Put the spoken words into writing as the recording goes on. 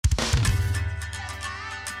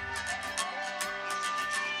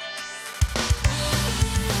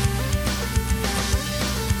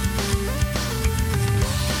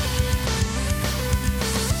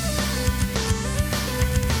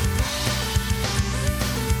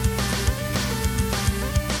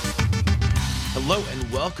Hello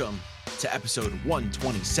and welcome to episode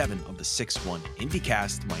 127 of the 6-1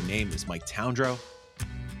 IndieCast. My name is Mike Towndrow.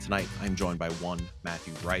 Tonight, I'm joined by one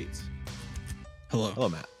Matthew Wright. Hello. Hello,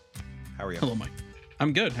 Matt. How are you? Hello, Mike.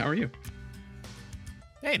 I'm good. How are you?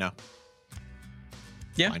 Hey, no.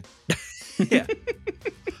 Yeah. Fine. Yeah.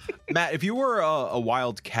 Matt, if you were a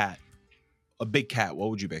wild cat, a big cat, what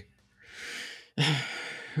would you be?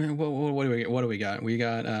 What do we got? We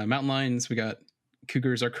got mountain lions. We got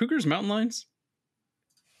cougars. Are cougars mountain lions?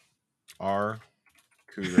 Are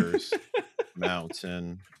cougars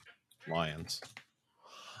mountain lions?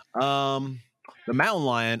 The mountain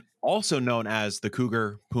lion, also known as the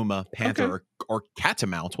cougar, puma, panther, or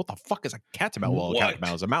catamount. What the fuck is a catamount? Well, a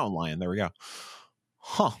catamount is a mountain lion. There we go.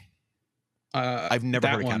 Huh. I've never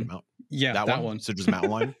heard of catamount. Yeah, that one. So just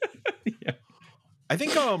mountain lion. Yeah. I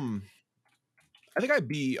think I'd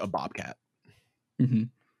be a bobcat. Mm-hmm.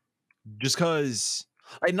 Just because,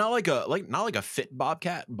 like, not like a fit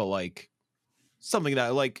bobcat, but like something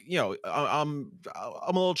that, like, you know, I'm a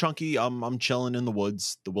little chunky. I'm chilling in the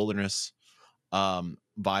woods, the wilderness,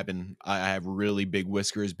 vibing. I have really big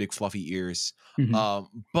whiskers, big fluffy ears. Mm-hmm.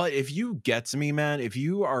 But if you get to me, man, if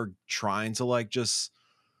you are trying to like just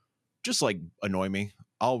like annoy me,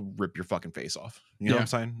 I'll rip your fucking face off. You know what I'm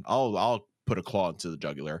saying? I'll put a claw into the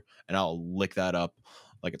jugular and I'll lick that up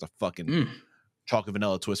like it's a fucking chocolate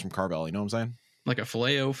vanilla twist from Carvel. You know what I'm saying? Like a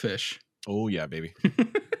filet-o fish. Oh yeah, baby.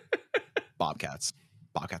 Bobcats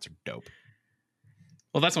are dope.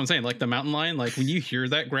 Well, that's what I'm saying. Like the mountain lion, like when you hear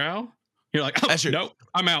that growl, you're like, oh, nope,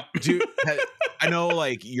 I'm out. Dude, I know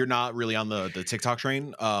like you're not really on the TikTok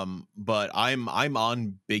train, but I'm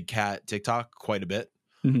on Big Cat TikTok quite a bit.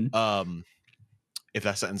 Mm-hmm. If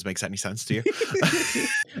that sentence makes any sense to you.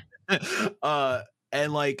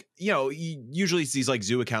 And like, you know, usually it's these like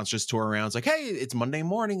zoo accounts just tour around. It's like, hey, it's Monday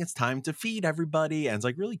morning. It's time to feed everybody. And it's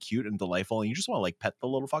like really cute and delightful. And you just want to like pet the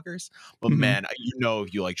little fuckers. But man, you know,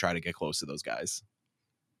 if you like try to get close to those guys,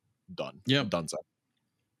 done. Yep. Done so.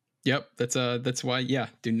 Yep. That's why. Yeah.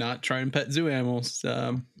 Do not try and pet zoo animals.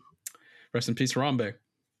 Rest in peace, Harambe.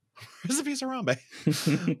 Rest in peace, Harambe.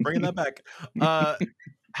 Bringing that back.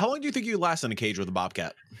 How long do you think you last in a cage with a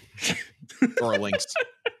bobcat or a lynx?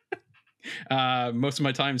 Most of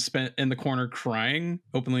my time spent in the corner crying,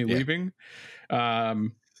 openly weeping.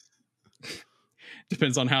 Depends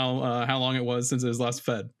on how long it was since it was last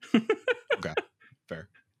fed. Okay, fair.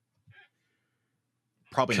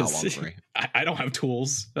 Probably not long for me. I don't have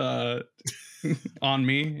tools on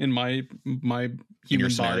me in my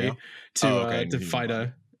human body to fight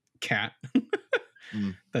a cat.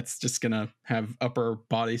 That's just gonna have upper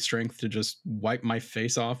body strength to just wipe my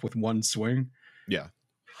face off with one swing. Yeah.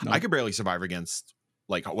 No. I could barely survive against,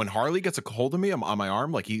 like, when Harley gets a hold of me on my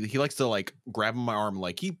arm, like he likes to like grab my arm,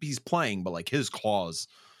 like he's playing, but like his claws,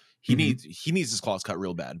 he needs his claws cut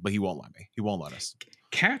real bad, but he won't let me. He won't let us.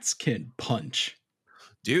 Cats can punch,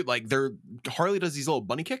 dude. Like Harley does these little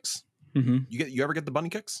bunny kicks. You ever get the bunny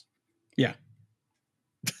kicks? Yeah.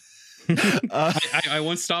 I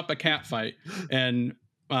once stopped a cat fight and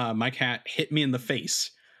my cat hit me in the face.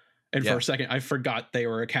 And for a second, I forgot they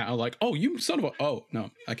were a cat. I was like, oh, you son of a... Oh, no,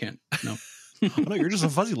 I can't. No. Oh, no, you're just a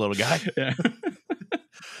fuzzy little guy. Yeah.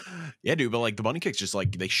 Yeah, dude. But like the bunny kicks just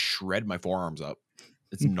like they shred my forearms up.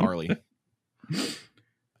 It's gnarly.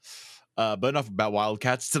 But enough about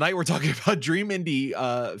Wildcats. Tonight, we're talking about Dream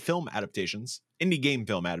Indie film adaptations, indie game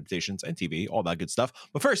film adaptations, and TV, all that good stuff.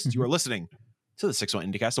 But first, you are listening to the 6-1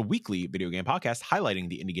 IndieCast, a weekly video game podcast highlighting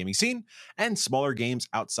the indie gaming scene and smaller games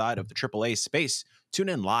outside of the AAA space. Tune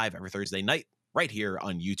in live every Thursday night right here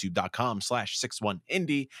on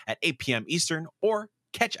youtube.com/61indie at 8 p.m. Eastern, or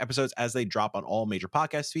catch episodes as they drop on all major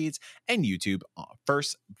podcast feeds and YouTube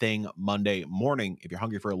first thing Monday morning. If you're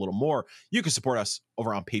hungry for a little more, you can support us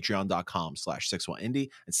over on patreon.com/61indie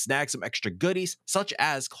and snag some extra goodies, such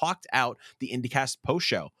as Clocked Out, the IndieCast post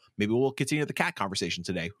show. Maybe we'll continue the cat conversation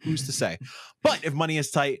today. Who's to say? But if money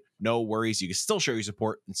is tight, no worries. You can still show your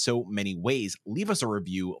support in so many ways. Leave us a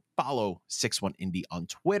review. Follow 61indie on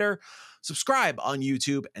Twitter. Subscribe on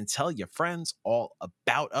YouTube and tell your friends all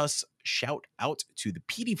about us. Shout out to the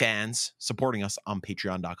PD fans supporting us on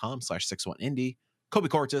patreon.com/61indie. Kobe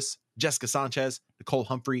Cortis, Jessica Sanchez, Nicole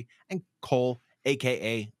Humphrey, and Cole,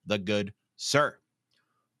 aka The Good Sir.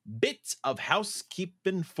 Bits of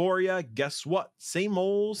housekeeping for you. Guess what? Same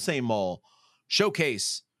old.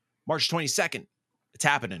 Showcase, March 22nd. It's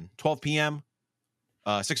happening, 12 p.m.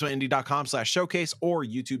 61indie.com/showcase or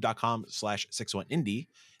youtube.com/61indie.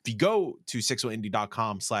 If you go to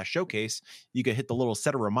 61indie.com/showcase, you can hit the little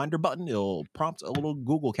set a reminder button. It'll prompt a little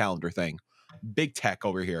Google Calendar thing. Big tech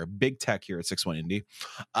over here. Big tech here at 6-1 Indie.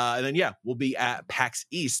 And then, yeah, we'll be at PAX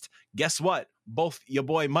East. Guess what? Both your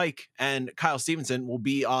boy Mike and Kyle Stevenson will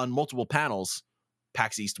be on multiple panels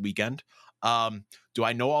PAX East weekend. Do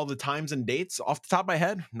I know all the times and dates off the top of my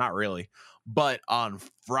head? Not really. But on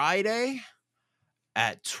Friday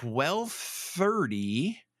at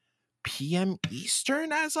 12:30 p.m.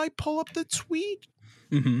 Eastern, as I pull up the tweet.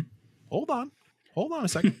 Hold on a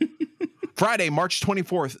second. Friday, March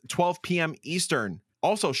 24th, 12 p.m. Eastern,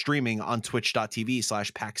 also streaming on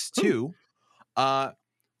twitch.tv/PAX2.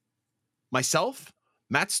 Myself,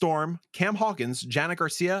 Matt Storm, Cam Hawkins, Janet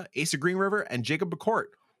Garcia, Asa Green River, and Jacob McCourt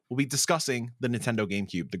will be discussing the Nintendo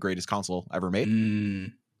GameCube, the greatest console ever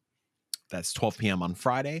made. That's 12 p.m. on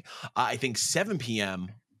Friday. I think 7 p.m.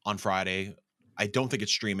 on Friday. I don't think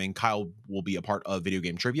it's streaming. Kyle will be a part of Video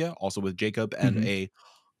Game Trivia, also with Jacob and a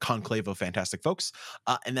conclave of fantastic folks.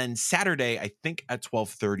 And then Saturday, I think at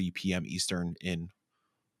 12:30 p.m. Eastern in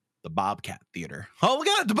the Bobcat Theater. Oh, look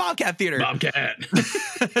at that, the Bobcat Theater. Bobcat.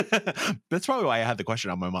 That's probably why I had the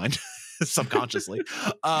question on my mind subconsciously.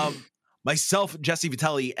 Myself, Jesse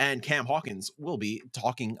Vitelli, and Cam Hawkins will be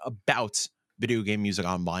talking about video game music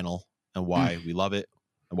on vinyl and why we love it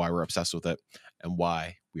and why we're obsessed with it and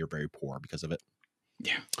why we are very poor because of it.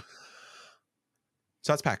 Yeah.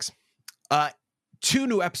 So that's PAX. 2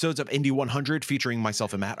 new episodes of Indie 100 featuring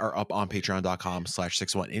myself and Matt are up on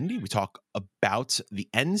patreon.com/61indie. We talk about the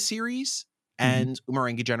N series and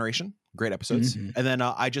Umurangi Generation. Great episodes. And then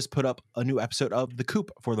I just put up a new episode of The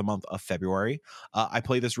Coop for the month of February. I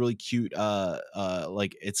play this really cute,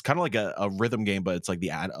 like it's kind of like a rhythm game, but it's like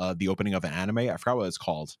the opening of an anime. I forgot what it's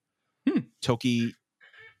called. Toki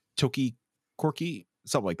Corky,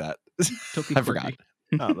 something like that. I forgot.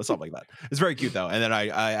 No, something like that. It's very cute though. And then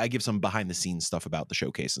I give some behind the scenes stuff about the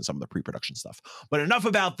showcase and some of the pre-production stuff. But enough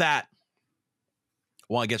about that.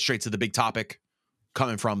 I want to get straight to the big topic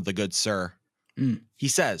coming from the good sir. He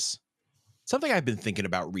says, something I've been thinking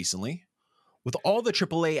about recently, with all the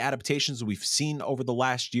AAA adaptations we've seen over the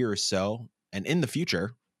last year or so, and in the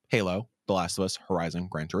future, Halo, The Last of Us, Horizon,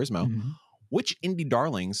 Gran Turismo, which indie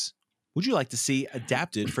darlings would you like to see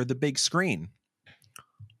adapted for the big screen?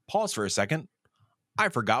 Pause for a second. I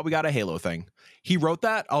forgot we got a Halo thing. He wrote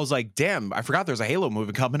that. I was like, damn, I forgot there's a Halo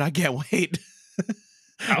movie coming. I can't wait.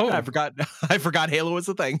 I forgot Halo was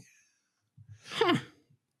the thing. Huh.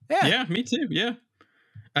 Yeah, me too. Yeah.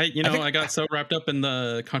 I got so wrapped up in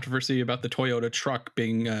the controversy about the Toyota truck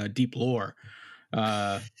being deep lore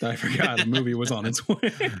that I forgot the movie was on its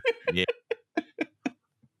way.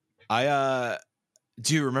 Yeah.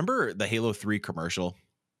 Do you remember the Halo 3 commercial?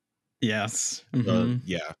 Yes.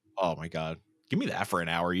 Yeah. Oh my God. Give me that for an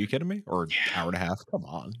hour. Are you kidding me? Or hour and a half? Come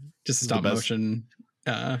on. Just stop motion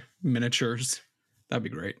miniatures. That'd be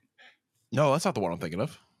great. No, that's not the one I'm thinking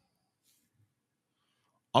of.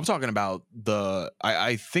 I'm talking about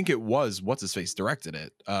I think it was what's his face directed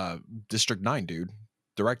it. District 9 dude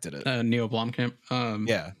directed it. Neil Blomkamp.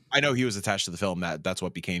 Yeah, I know he was attached to the film. That's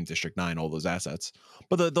what became District 9. All those assets,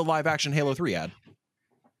 but the live action Halo 3 ad.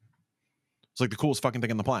 It's like the coolest fucking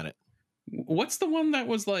thing on the planet. What's the one that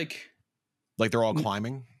was like they're all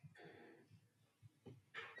climbing?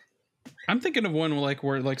 I'm thinking of one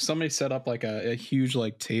where somebody set up like a huge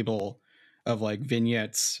like table of like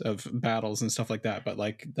vignettes of battles and stuff like that, but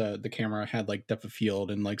like the camera had like depth of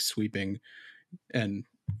field and like sweeping. And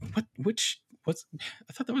I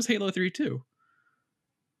thought that was Halo 3 too.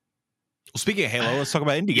 Well, speaking of Halo, let's talk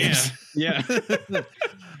about indie games. Yeah.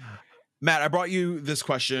 Matt, I brought you this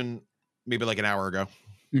question maybe like an hour ago.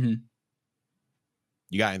 You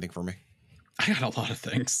got anything for me? I got a lot of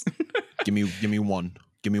things. give me one.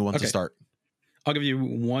 Give me one to start. I'll give you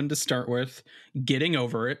one to start with. Getting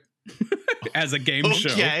Over It. As a game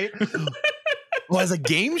show. Well, as a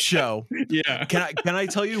game show. Yeah. Can I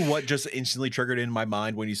tell you what just instantly triggered in my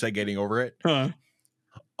mind when you said Getting Over It?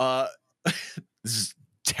 This is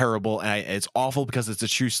terrible and it's awful because it's a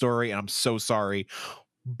true story and I'm so sorry.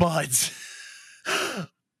 But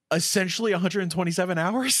essentially 127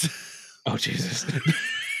 hours. Oh Jesus.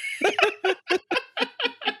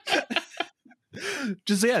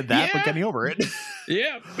 Just but Getting Over It.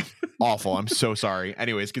 Yeah. Awful. I'm so sorry.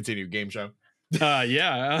 Anyways, continue. Game show.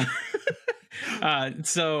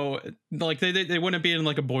 So like they wouldn't be in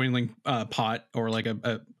like a boiling pot or like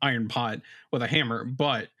a iron pot with a hammer,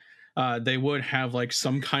 but they would have like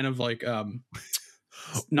some kind of like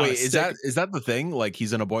wait, is that the thing? Like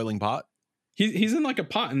he's in a boiling pot? He's in like a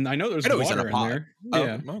pot, and I know there's water in there.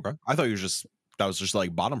 Yeah. Okay. I thought that was just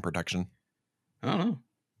like bottom protection. I don't know.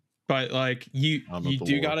 But like you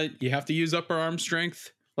have to use upper arm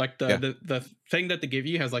strength Like the thing that they give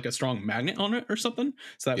you has like a strong magnet on it or something,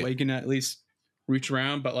 so that way you can at least reach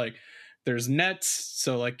around. But like there's nets,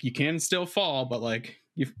 so like you can still fall, but like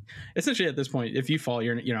you essentially at this point, if you fall,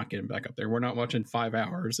 you're not getting back up there. We're not watching 5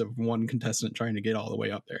 hours of one contestant trying to get all the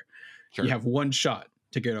way up there. Sure. You have one shot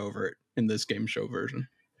to get over it in this game show version.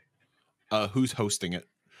 Who's hosting it?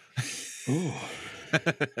 Ooh.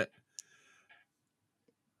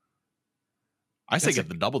 I say get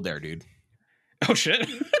the Double Dare, dude. Oh shit!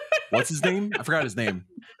 What's his name? I forgot his name.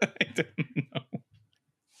 I don't know.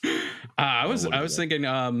 I was thinking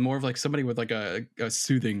more of like somebody with like a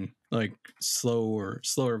soothing, like slower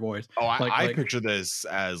voice. Oh, I picture this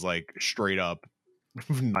as like straight up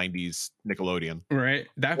 90s Nickelodeon, right?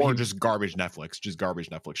 Or just garbage Netflix,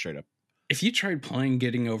 straight up. If you tried playing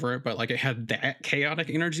Getting Over It, but like it had that chaotic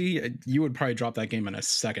energy, you would probably drop that game in a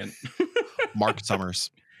second. Mark Summers.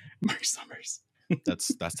 Mark Summers. That's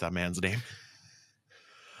that man's name.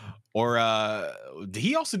 Or did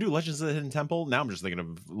he also do Legends of the Hidden Temple? Now I'm just thinking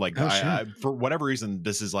of like I, for whatever reason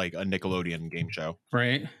this is like a Nickelodeon game show,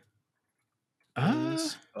 right?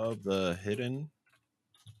 Legends of the Hidden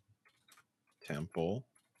Temple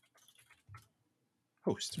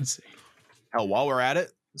host. Let's see. Hell, while we're at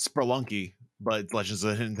it, Spelunky, but Legends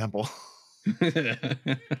of the Hidden Temple.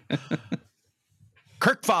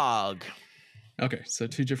 Kirk Fogg. Okay, so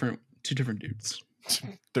two different dudes.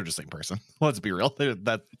 They're just the same person. Let's be real.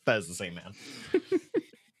 That is the same man.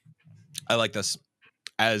 I like this.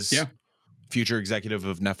 As future executive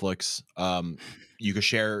of Netflix, you could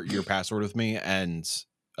share your password with me and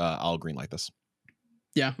I'll greenlight this.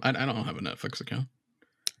 Yeah, I don't have a Netflix account.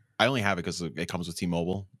 I only have it because it comes with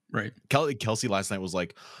T-Mobile. Right. Kelsey last night was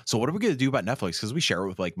like, so what are we going to do about Netflix? Because we share it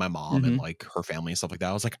with like my mom and like her family and stuff like that.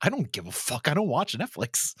 I was like, I don't give a fuck. I don't watch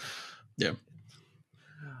Netflix. Yeah.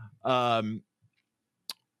 One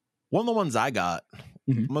of the ones I got,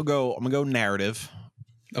 I'm gonna go narrative.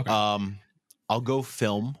 Okay. I'll go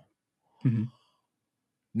film.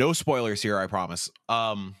 No spoilers here, I promise.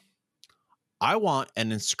 I want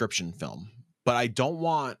an Inscryption film, but I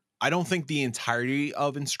don't think the entirety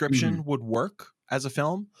of Inscryption would work as a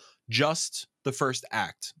film. Just the first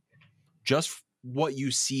act. Just what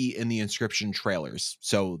you see in the Inscryption trailers.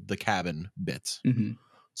 So the cabin bit.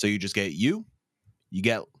 So you just get you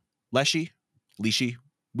get Leshy.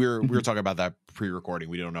 We were talking about that pre-recording.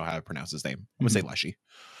 We don't know how to pronounce his name. I'm gonna say Leshy.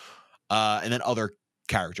 And then other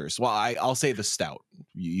characters. Well, I'll say the Stout.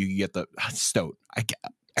 You get the Stoat.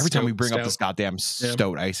 Every time we bring up this goddamn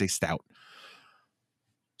Stoat, I say Stout.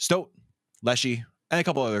 Stoat, Leshy, and a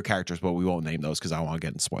couple other characters, but we won't name those because I don't want to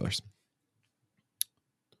get in spoilers.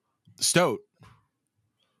 Stoat,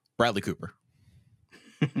 Bradley Cooper.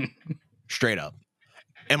 Straight up.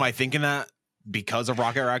 Am I thinking that because of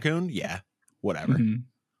Rocket Raccoon? Yeah, whatever.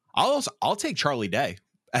 I'll take Charlie Day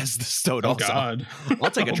as the Stoat. Also, God.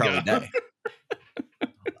 I'll take a Charlie Day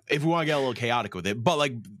if we want to get a little chaotic with it. But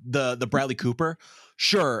like the Bradley Cooper,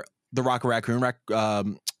 sure, the Rocket Raccoon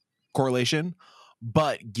correlation,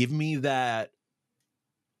 but give me that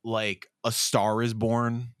like A Star Is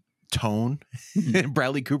Born tone in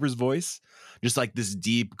Bradley Cooper's voice, just like this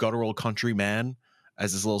deep guttural country man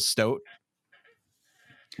as this little Stoat,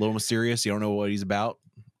 a little mysterious. You don't know what he's about.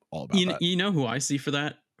 All about that. You know who I see for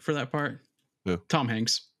that part? Who? Tom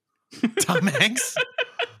Hanks. Tom Hanks.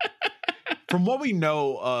 From what we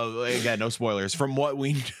know, again, no spoilers. From what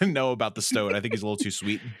we know about the Stoat, I think he's a little too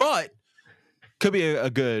sweet, but could be a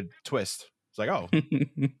good twist. It's like, oh,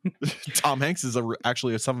 Tom Hanks is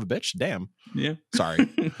actually a son of a bitch. Damn. Yeah. Sorry.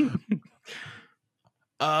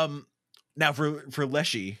 Now for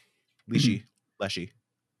Leshy,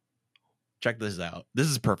 check this out. This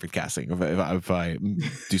is perfect casting if I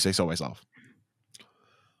do say so myself.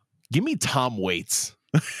 Give me Tom Waits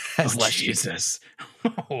as Leshy. Jesus.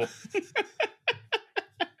 Oh.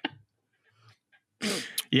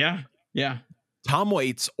 Yeah. Tom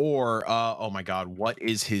Waits or oh my God, what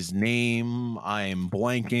is his name? I am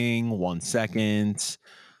blanking. 1 second.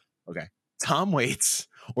 Okay. Tom Waits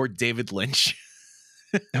or David Lynch.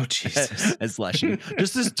 Oh Jesus. As Leshy.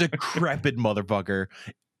 Just this decrepit motherfucker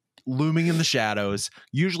looming in the shadows,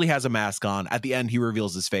 usually has a mask on. At the end, he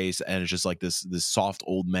reveals his face and it's just like this soft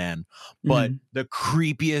old man. But the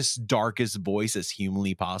creepiest, darkest voice as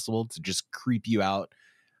humanly possible to just creep you out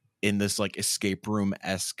in this like escape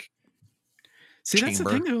room-esque chamber. That's the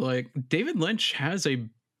thing though, like David Lynch has a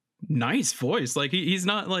nice voice. Like he's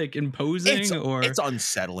not like imposing it's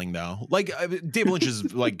unsettling though. Like David Lynch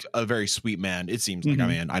is like a very sweet man. It seems like, I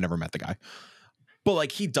mean, I never met the guy, but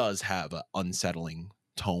like he does have an unsettling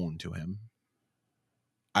tone to him,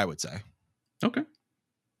 I would say. Okay.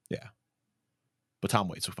 Yeah. But Tom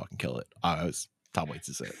Waits would fucking kill it. Tom Waits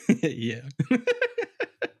is it.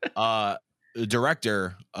 Yeah.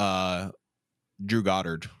 Director, Drew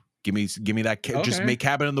Goddard. Give me that. Just make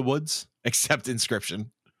Cabin in the Woods, except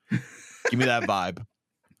Inscription. Give me that vibe.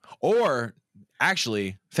 Or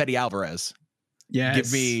actually, Fede Alvarez. Yes.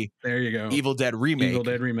 Give me there you go. Evil Dead remake. Evil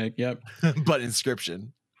Dead remake. Yep. But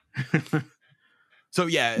Inscription. So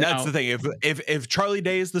yeah, that's the thing. If Charlie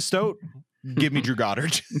Day is the Stoat, give me Drew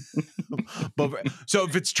Goddard. But so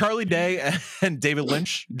if it's Charlie Day and David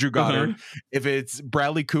Lynch, Drew Goddard. If it's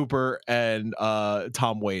Bradley Cooper and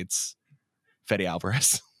Tom Waits, Fede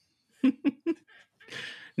Alvarez.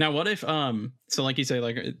 Now, what if so like you say,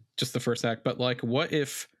 like just the first act, but like what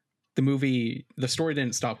if the story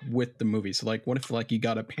didn't stop with the movie? So like what if like you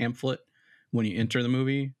got a pamphlet when you enter the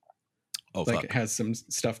movie? Oh, like fuck. It has some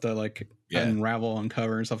stuff to like unravel,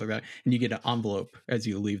 uncover, and stuff like that, and you get an envelope as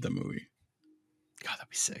you leave the movie. God, that'd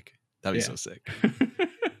be sick. That'd be so sick.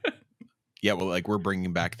 Yeah, well, like we're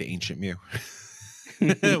bringing back the Ancient Mew.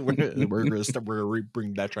 we're gonna bring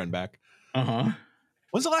that trend back.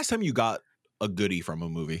 When's the last time you got a goodie from a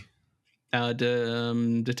movie?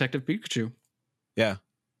 Detective Pikachu. Yeah,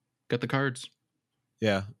 got the cards.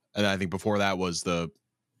 Yeah, and I think before that was the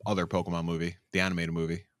other Pokemon movie, the animated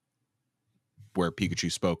movie, where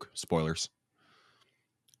Pikachu spoke. Spoilers.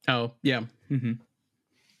 Oh yeah.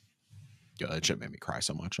 Yeah, that shit made me cry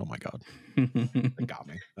so much. Oh my god, that got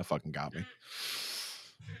me. That fucking got me.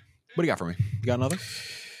 What do you got for me? You got another?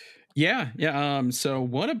 Yeah. So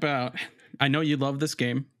what about? I know you love this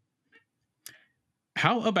game.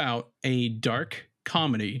 How about a dark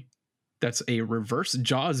comedy that's a reverse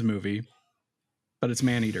Jaws movie, but it's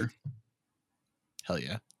Maneater? Hell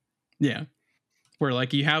yeah. Yeah. Where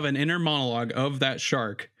like you have an inner monologue of that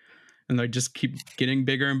shark and they just keep getting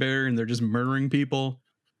bigger and bigger and they're just murdering people.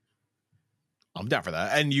 I'm down for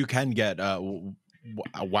that. And you can get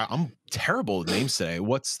wow, I'm terrible with names today.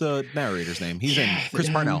 What's the narrator's name? He's in Chris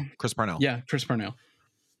Parnell. Chris Parnell. Yeah, Chris Parnell.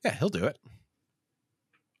 Yeah, he'll do it.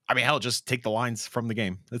 I mean, hell, just take the lines from the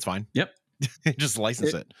game. It's fine. Yep. Just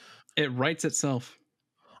license it. It writes itself.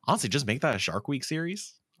 Honestly, just make that a Shark Week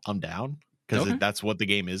series. I'm down because that's what the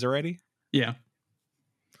game is already. Yeah.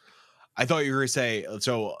 I thought you were going to say,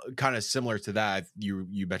 so kind of similar to that,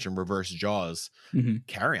 you mentioned reverse Jaws.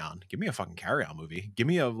 Carry On. Give me a fucking Carry On movie. Give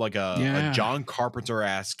me a John Carpenter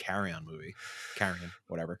ass Carry On movie. Carrion,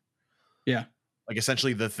 whatever. Yeah. Like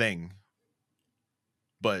essentially The Thing.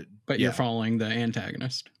 But you're following the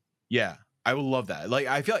antagonist. Yeah. I would love that. Like,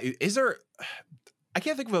 I feel like, I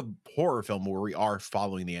can't think of a horror film where we are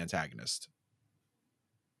following the antagonist.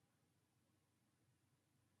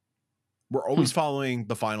 We're always following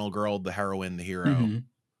the final girl, the heroine, the hero.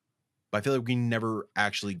 But I feel like we never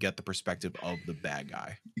actually get the perspective of the bad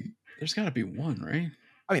guy. There's got to be one, right?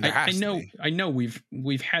 I mean, I know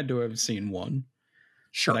we've had to have seen one.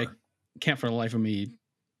 Sure. But I can't for the life of me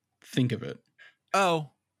think of it.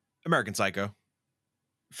 Oh, American Psycho.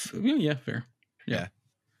 Yeah, fair. Yeah.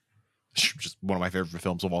 Just one of my favorite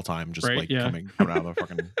films of all time. Just coming out of the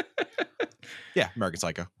fucking... Yeah, American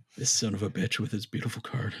Psycho. This son of a bitch with his beautiful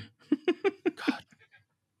card. God.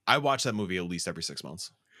 I watch that movie at least every 6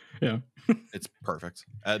 months. Yeah. It's perfect.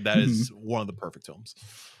 That is one of the perfect films.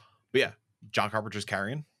 But yeah, John Carpenter's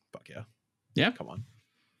Carrion. Fuck yeah. Yeah. Come on.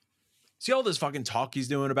 See all this fucking talk he's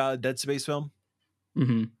doing about a Dead Space film?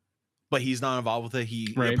 But he's not involved with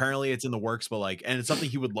it. Apparently it's in the works, but like, and it's something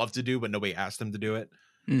he would love to do, but nobody asked him to do it.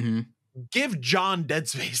 Give John Dead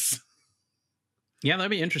Space. Yeah,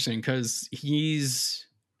 that'd be interesting because he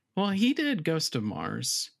did Ghost of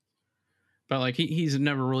Mars, but like he's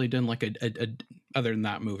never really done like a other than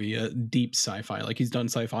that movie, a deep sci-fi. Like he's done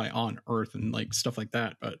sci-fi on Earth and like stuff like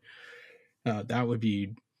that. But that would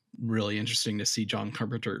be really interesting to see John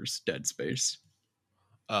Carpenter's Dead Space.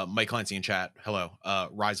 Mike Clancy in chat. Hello.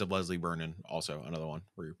 Rise of Leslie Vernon. Also another one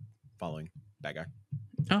where you're following that guy.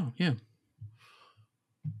 Oh yeah.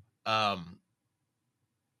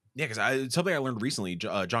 Yeah, because something I learned recently.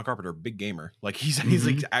 John Carpenter, big gamer. Like he's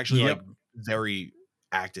like actually like very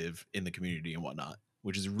active in the community and whatnot,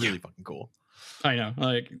 which is really fucking cool. I know.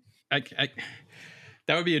 Like I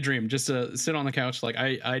that would be a dream. Just to sit on the couch. Like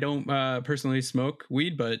I don't personally smoke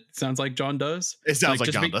weed, but it sounds like John does. It sounds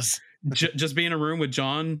like John does. Just be in a room with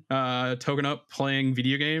John, token up, playing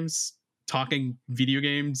video games, talking video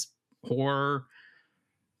games, horror.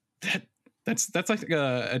 That's like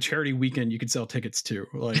a charity weekend you could sell tickets to.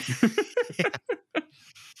 Like,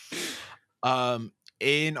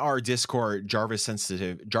 in our Discord, Jarvis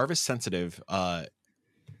Sensitive brought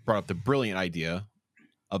up the brilliant idea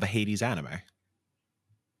of a Hades anime.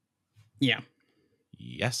 Yeah.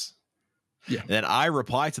 Yes. Yeah. And then I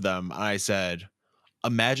replied to them and I said,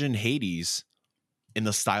 imagine Hades, in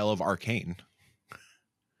the style of Arcane.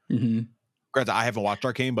 Mm-hmm. Granted, I haven't watched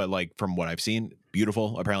Arcane, but like from what I've seen,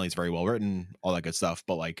 beautiful. Apparently, it's very well written, all that good stuff.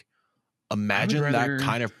 But like, imagine that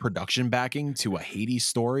kind of production backing to a Hades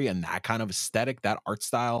story and that kind of aesthetic, that art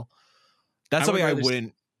style. That's something I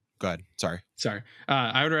wouldn't. Go ahead. Sorry.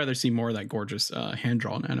 I would rather see more of that gorgeous hand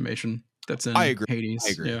drawn animation that's in Hades. I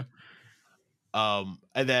agree. Yeah.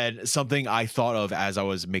 And then something I thought of as I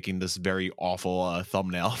was making this very awful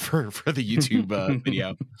thumbnail for the YouTube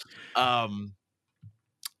video.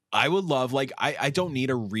 I would love, like, I don't need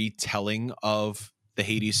a retelling of the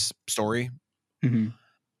Hades story. Mm-hmm.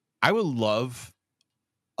 I would love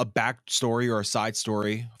a backstory or a side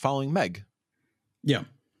story following Meg. Yeah.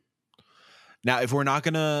 Now, if we're not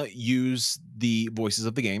gonna use the voices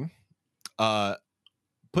of the game,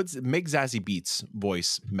 make Zazie Beetz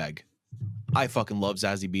voice Meg. I fucking love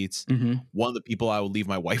Zazie Beetz. Mm-hmm. One of the people I would leave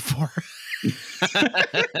my wife for.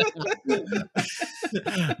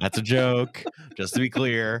 That's a joke, just to be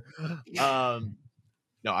clear.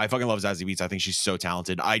 No, I fucking love Zazie Beetz. I think she's so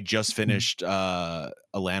talented. I just finished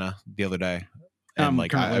Alana the other day. And I'm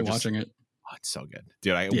like, currently watching it. Oh, it's so good,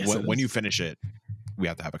 dude. When you finish it, we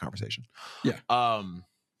have to have a conversation. Yeah.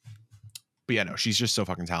 But yeah, no, she's just so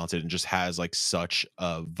fucking talented and just has like such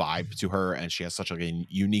a vibe to her, and she has such like a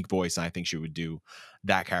unique voice, and I think she would do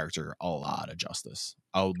that character a lot of justice.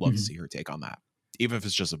 I would love to see her take on that, even if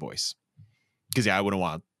it's just a voice. Because yeah, I wouldn't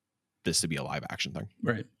want this to be a live action thing.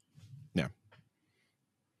 Right. Yeah.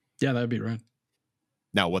 Yeah, that'd be right.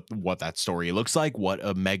 Now, what that story looks like, what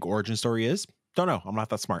a Meg origin story is, don't know. I'm not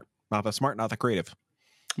that smart. Not that creative.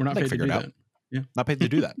 We're not paid to do that. Yeah. Not paid to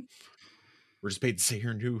do that. We're just paid to sit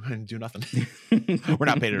here and do nothing. We're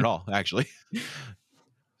not paid at all, actually.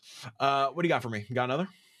 What do you got for me? You got another?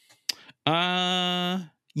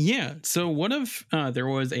 Yeah. So what if there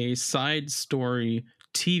was a side story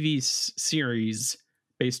TV series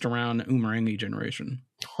based around Umurangi generation?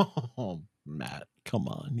 Oh, Matt, come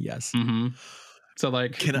on. Yes. Mm-hmm. So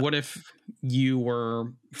like, what if you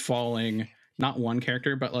were following not one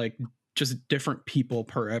character, but like just different people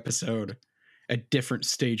per episode at different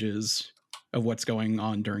stages of what's going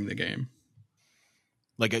on during the game?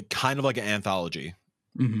 Like a kind of like an anthology,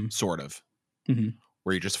 sort of,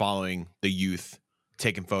 where you're just following the youth,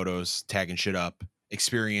 taking photos, tagging shit up,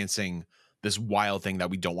 experiencing this wild thing that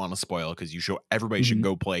we don't want to spoil because everybody should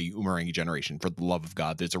go play Umurangi Generation, for the love of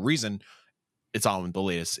God. There's a reason it's on the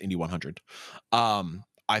latest Indy 100.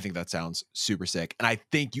 I think that sounds super sick. And I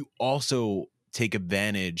think you also take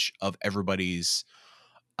advantage of everybody's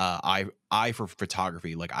eye for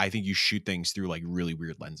photography. Like, I think you shoot things through like really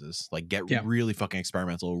weird lenses, like get really fucking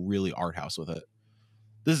experimental, really art house with it.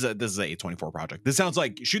 This is a A24 project. This sounds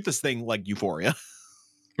like shoot this thing like Euphoria.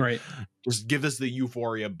 Right. Just give us the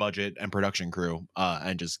Euphoria budget and production crew,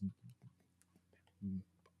 and just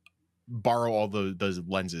borrow all the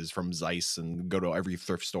lenses from Zeiss and go to every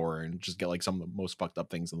thrift store and just get like some of the most fucked up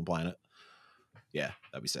things on the planet. Yeah,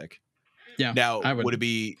 that'd be sick. Yeah. Now, would it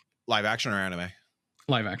be live action or anime?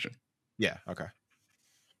 Live action. Yeah. Okay.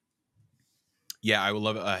 Yeah, I would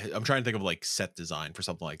love it. I'm trying to think of like set design for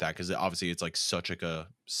something like that, because obviously it's like such like a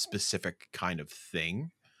specific kind of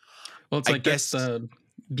thing. Well, it's like that's the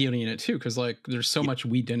beauty in it too, because like there's so much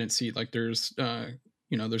we didn't see. Like there's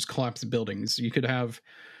there's collapsed buildings. You could have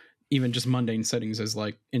even just mundane settings as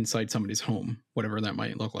like inside somebody's home, whatever that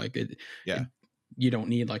might look like. You don't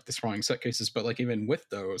need like the sprawling set cases, but like even with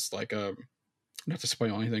those, like not to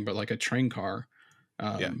spoil anything, but like a train car,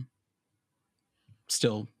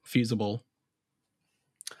 still feasible.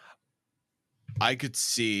 I could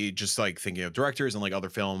see, just like thinking of directors and like other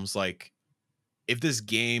films, like if this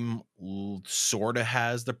game sort of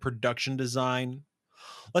has the production design,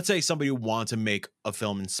 let's say somebody wanted to make a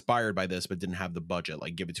film inspired by this but didn't have the budget,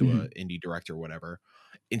 like give it to an indie director or whatever,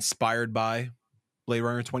 inspired by Blade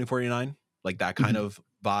Runner 2049, like that kind of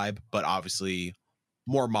vibe, but obviously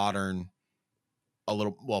more modern, a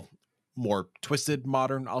little more twisted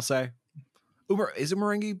modern, I'll say. Is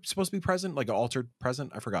Umurangi supposed to be present, like an altered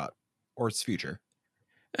present? I forgot. Or it's future?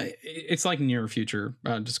 It's like near future,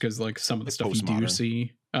 just because like some of the stuff you do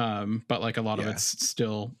see, but like a lot of it's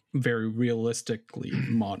still very realistically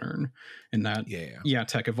modern in that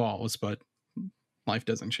tech evolves, but life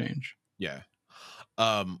doesn't change. Yeah.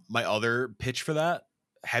 My other pitch for that,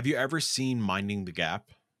 have you ever seen Minding the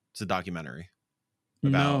Gap? It's a documentary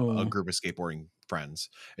about a group of skateboarding friends.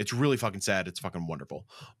 It's really fucking sad. It's fucking wonderful.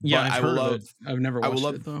 Yeah, I've heard of it. I've never watched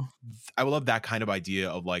it though. I would love that kind of idea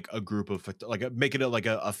of like a group of make it like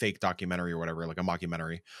a fake documentary or whatever, like a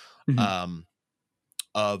mockumentary,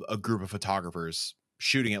 of a group of photographers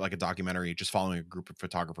shooting it like a documentary, just following a group of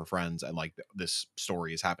photographer friends, and like this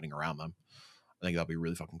story is happening around them. I think that'll be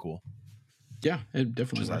really fucking cool. Yeah, it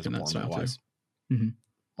definitely works in that style too. Mm-hmm.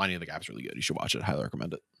 Mining of the Gap's really good. You should watch it. Highly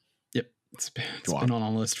recommend it. Yep, it's been on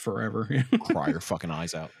a list forever. Cry your fucking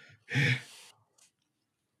eyes out.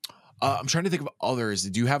 I'm trying to think of others.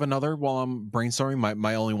 Do you have another while I'm brainstorming?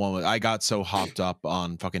 My only one was I got so hopped up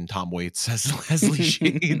on fucking Tom Waits as Leslie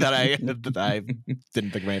Shee that I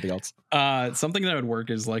didn't think of anything else. Something that would work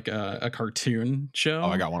is like a cartoon show. Oh,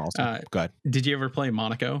 I got one also. Go ahead. Did you ever play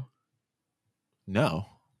Monaco? No.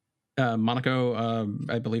 Monaco,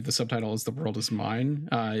 I believe the subtitle is The World Is Mine.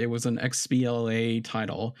 It was an XBLA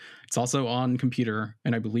title. It's also on computer,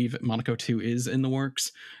 and I believe Monaco 2 is in the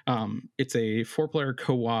works. It's a 4-player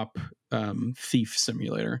co-op thief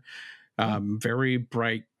simulator. Very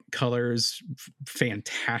bright colors,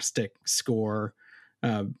 fantastic score.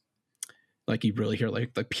 Like you really hear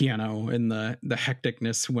like the piano and the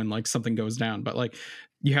hecticness when like something goes down. But like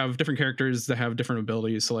you have different characters that have different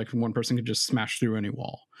abilities. So like one person could just smash through any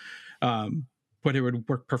wall. But it would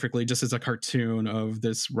work perfectly just as a cartoon of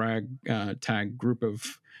this ragtag group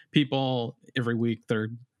of people. Every week they're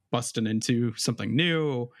busting into something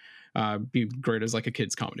new. Be great as like a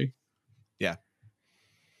kid's comedy. Yeah.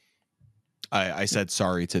 I said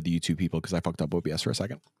sorry to the YouTube people because I fucked up OBS for a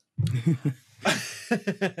second.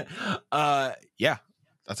 Yeah,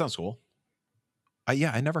 that sounds cool.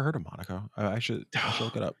 Yeah, I never heard of Monaco. I should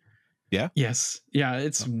look it up. Yeah. Yes. Yeah.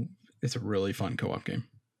 It's a really fun co-op game.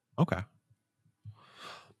 Okay.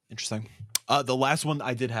 Interesting. The last one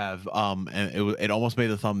I did have, and it almost made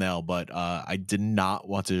the thumbnail, but I did not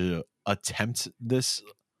want to attempt this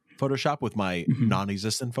Photoshop with my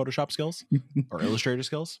non-existent Photoshop skills or Illustrator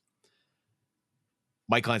skills.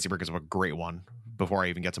 Mike Clancy brings up a great one before I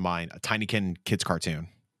even get to mine. A Tinykin kids cartoon.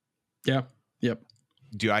 Yeah. Yep.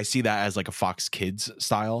 Do I see that as like a Fox Kids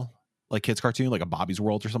style, like kids cartoon, like a Bobby's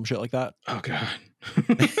World or some shit like that? Oh God.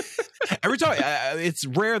 Every time, it's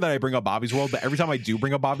rare that I bring up Bobby's World, but every time I do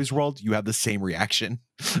bring up Bobby's World, you have the same reaction.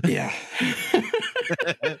 Yeah.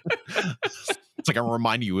 It's like I'm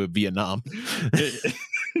reminding you of Vietnam.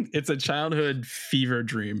 It's a childhood fever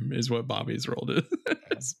dream is what Bobby's World is.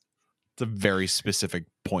 It's a very specific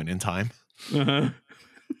point in time.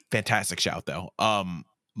 Fantastic shout though.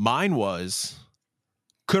 Mine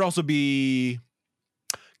could also be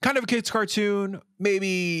kind of a kid's cartoon,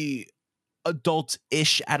 maybe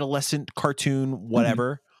adult-ish adolescent cartoon,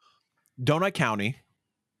 whatever. Donut County.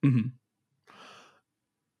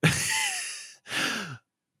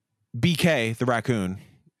 BK the raccoon.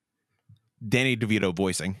 Danny DeVito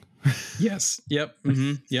voicing. Yes. Yep.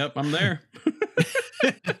 Yep. I'm there.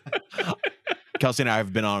 Kelsey and I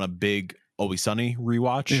have been on a big Always Sunny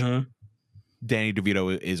rewatch. Danny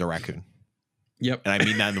DeVito is a raccoon. Yep. And I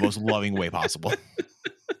mean that in the most loving way possible.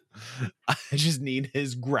 I just need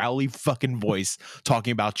his growly fucking voice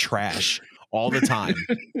talking about trash all the time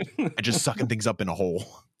and just sucking things up in a hole.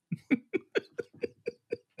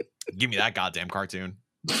 Give me that goddamn cartoon.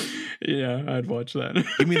 Yeah, I'd watch that.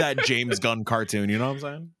 Give me that James Gunn cartoon. You know what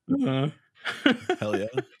I'm saying? Hell yeah.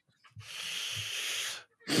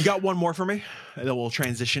 You got one more for me? And then we'll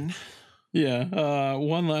transition. Yeah,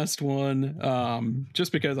 one last one.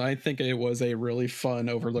 Just because I think it was a really fun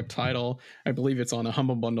overlooked title. I believe it's on a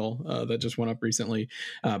Humble Bundle that just went up recently.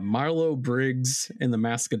 Marlo Briggs and the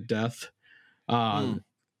Mask of Death.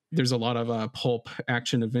 There's a lot of pulp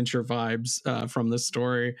action adventure vibes from this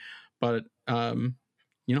story, but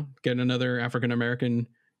get another African American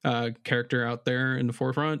character out there in the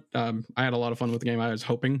forefront. I had a lot of fun with the game. I was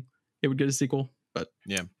hoping it would get a sequel, but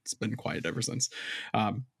yeah, it's been quiet ever since.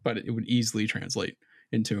 But it would easily translate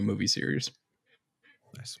into a movie series.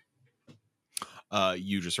 Nice.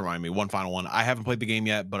 You just remind me, one final one. I haven't played the game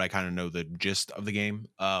yet, but I kind of know the gist of the game.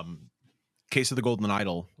 Case of the Golden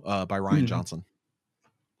Idol by Rian Johnson.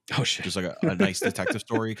 Oh shit. Just like a nice detective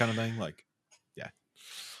story kind of thing. Like, yeah.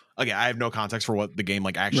 Okay, I have no context for what the game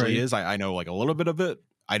like actually is. I know like a little bit of it.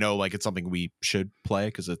 I know like it's something we should play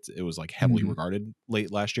because it was like heavily regarded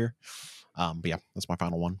late last year. But yeah, that's my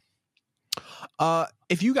final one.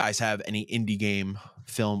 If you guys have any indie game,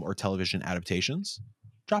 film, or television adaptations,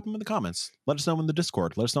 drop them in the comments. Let us know in the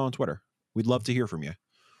Discord. Let us know on Twitter. We'd love to hear from you.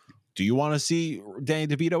 Do you want to see Danny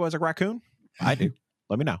DeVito as a raccoon? I do.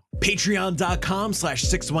 Let me know.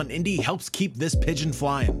 Patreon.com/61indie helps keep this pigeon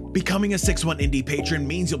flying. Becoming a 61 Indie patron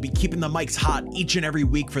means you'll be keeping the mics hot each and every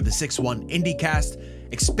week for the 61 Indie Cast,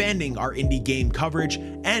 expanding our indie game coverage,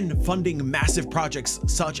 and funding massive projects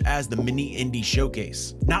such as the Mini Indie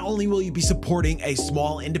Showcase. Not only will you be supporting a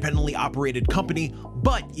small independently operated company,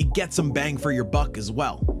 but you get some bang for your buck as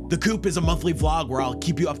well. The Coop is a monthly vlog where I'll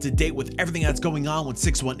keep you up to date with everything that's going on with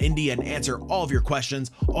 6-1 Indie and answer all of your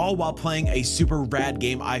questions, all while playing a super rad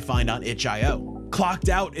game I find on itch.io. Clocked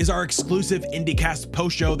Out is our exclusive IndieCast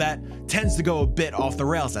post show that tends to go a bit off the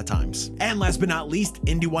rails at times. And last but not least,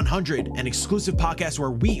 Indie 100, an exclusive podcast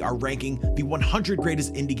where we are ranking the 100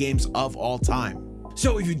 greatest indie games of all time.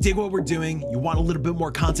 So if you dig what we're doing, you want a little bit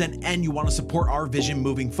more content, and you want to support our vision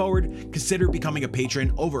moving forward, consider becoming a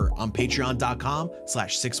patron over on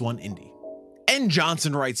patreon.com/61indie. N.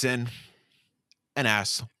 Johnson writes in and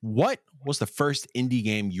asks, what was the first indie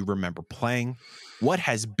game you remember playing? What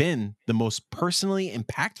has been the most personally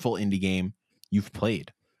impactful indie game you've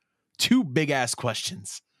played? Two big ass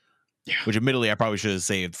questions, which admittedly I probably should have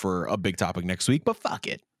saved for a big topic next week, but fuck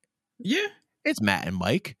it. Yeah. It's Matt and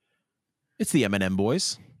Mike. It's the M&M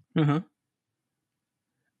boys. Uh-huh.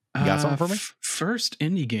 You got something for me? First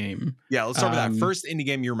indie game. Yeah, let's start with that. First indie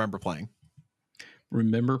game you remember playing.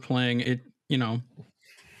 Remember playing it, you know,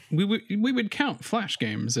 we would count Flash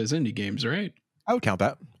games as indie games, right? I would count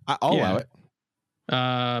that. I'll allow it.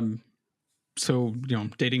 So, you know,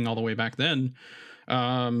 dating all the way back then,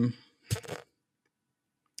 you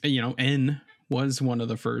know, N was one of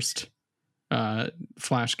the first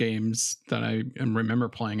Flash games that I remember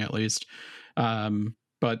playing, at least.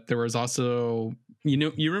 But there was also, you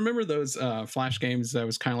know, you remember those Flash games that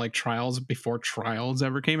was kind of like Trials before Trials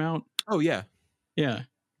ever came out? Oh, yeah. Yeah.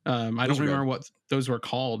 I don't remember what those were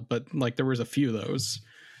called, but like there was a few of those.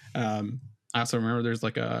 I also remember there's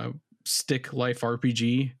like a Stick Life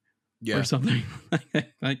RPG or something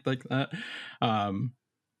like that. I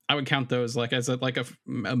would count those like as a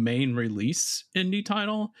main release indie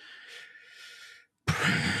title.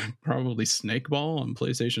 Probably Snake Ball on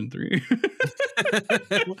PlayStation 3.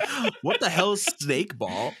 What the hell is Snake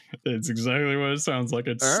Ball? It's exactly what it sounds like.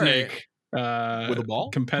 It's Snake. Right. With a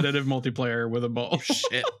ball? Competitive multiplayer with a ball.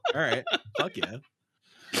 Shit. All right. Fuck yeah.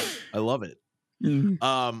 I love it. You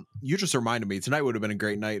just reminded me, tonight would have been a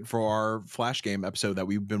great night for our Flash game episode that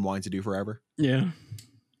we've been wanting to do forever. Yeah.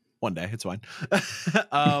 One day, it's fine.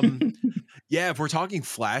 Yeah, if we're talking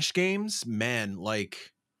Flash games, man, like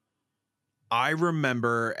I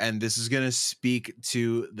remember, and this is gonna speak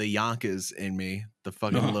to the Yonkers in me, the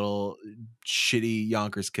fucking little shitty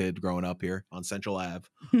Yonkers kid growing up here on Central Ave.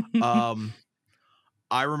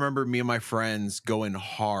 I remember me and my friends going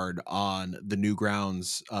hard on the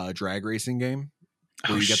Newgrounds drag racing game,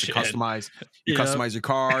 where you get to customize your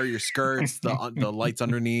car, your skirts, the lights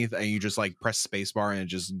underneath, and you just like press spacebar and it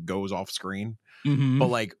just goes off screen. But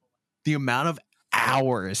like the amount of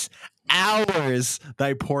hours that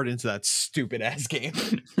I poured into that stupid ass game.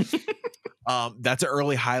 That's an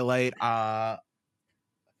early highlight.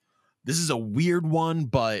 This is a weird one,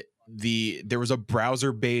 but there was a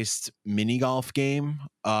browser based mini golf game.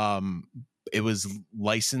 It was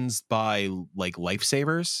licensed by like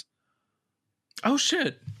Lifesavers. Oh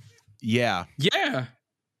shit. Yeah.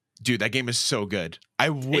 Dude, that game is so good. I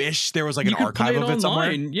wish there was like an archive of it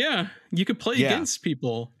somewhere. Yeah, you could play against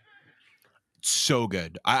people. So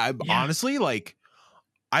good. I honestly, like,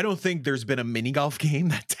 I don't think there's been a mini golf game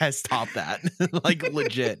that has topped that. Like,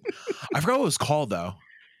 legit. I forgot what it was called though.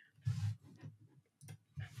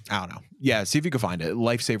 I don't know. Yeah, see if you can find it.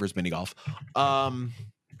 Lifesavers mini golf.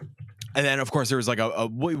 And then of course there was like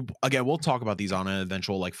again, we'll talk about these on an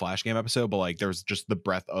eventual like Flash game episode, but like there's just the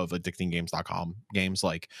breadth of addictinggames.com games.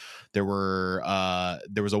 Like there was a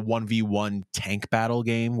 1v1 tank battle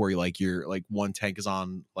game where you're like one tank is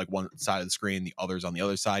on like one side of the screen, the other's on the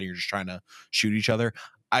other side, and you're just trying to shoot each other.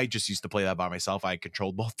 I just used to play that by myself. I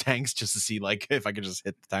controlled both tanks just to see like if I could just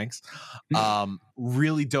hit the tanks.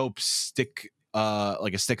 Really dope stick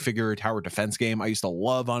like a stick figure tower defense game I used to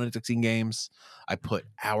love on addicting games. I put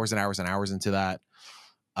hours and hours and hours into that.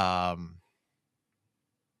 Yeah,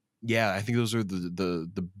 I think those are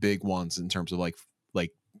the big ones in terms of like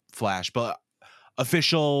Flash, but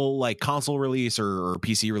official like console release or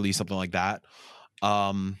PC release, something like that.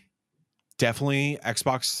 Definitely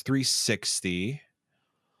Xbox 360.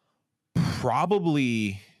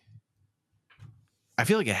 Probably I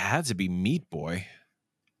feel like it had to be Meat Boy.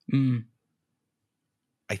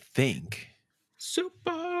 I think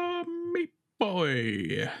Super Meat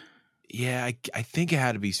Boy. Yeah, I think it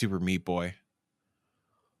had to be Super Meat Boy.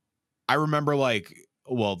 I remember like,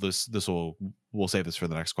 well, we'll save this for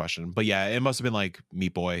the next question, but yeah, it must have been like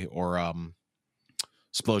Meat Boy or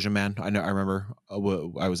Splosion Man. I remember I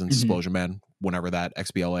was in Splosion Man whenever that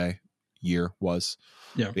XBLA year was.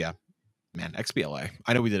 Yeah, man, XBLA.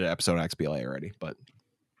 I know we did an episode on XBLA already, but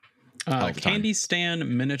Candy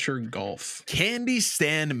Stand Miniature Golf. Candy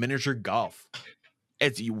Stand Miniature Golf.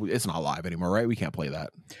 It's not live anymore, right? We can't play that.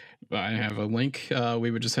 I have a link.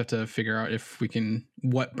 We would just have to figure out if we can,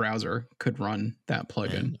 what browser could run that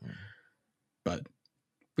plugin. But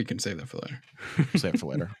we can save that for later. Save it for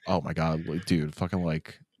later. Oh my god, dude, fucking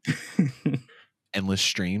like endless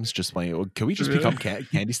streams. Just playing. Can we just become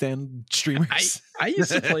Candy Stand streamers? I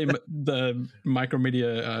used to play the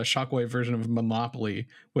Micromedia Shockwave version of Monopoly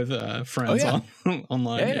with friends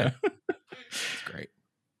online. Yeah. It's great.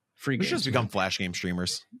 Free games. We should just become Flash game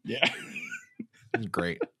streamers. Yeah.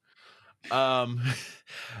 Great.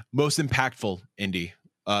 Most impactful indie.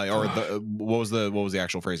 Or what was the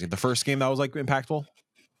actual phrasing? The first game that was like impactful?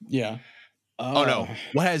 Yeah. Oh no.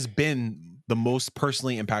 What has been the most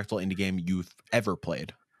personally impactful indie game you've ever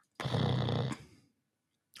played?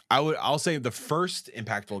 I'll say the first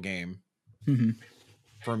impactful game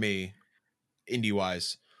for me, indie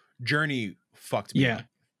wise, Journey fucked me up.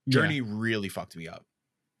 Journey really fucked me up.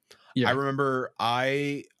 Yeah. I remember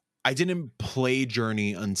I didn't play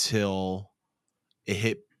Journey until it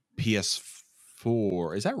hit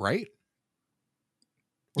PS4. Is that right?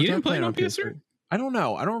 You didn't play it on PS4? I don't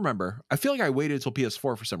know. I don't remember. I feel like I waited until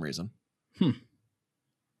PS4 for some reason. Nah,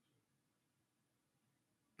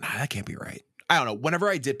 that can't be right. I don't know. Whenever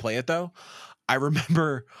I did play it though, I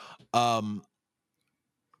remember a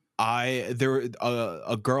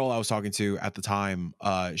girl I was talking to at the time,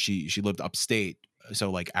 she lived upstate,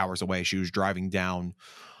 so like hours away. She was driving down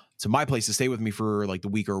to my place to stay with me for like the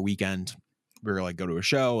week or weekend. We were like go to a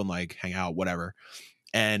show and like hang out, whatever.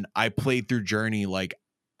 And I played through Journey like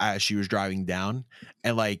as she was driving down,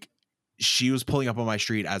 and like she was pulling up on my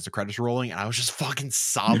street as the credits were rolling, and I was just fucking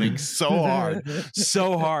sobbing so hard.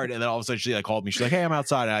 And then all of a sudden she like called me. She's like, "Hey, I'm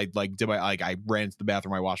outside." And I like did I ran to the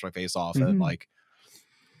bathroom, I washed my face off, and like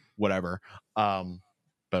whatever.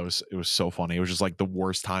 But it was so funny. It was just like the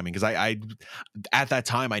worst timing because I at that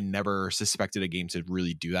time I never suspected a game to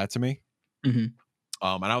really do that to me. And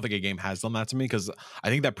I don't think a game has done that to me because I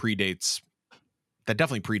think that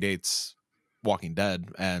definitely predates Walking Dead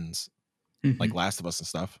and like Last of Us and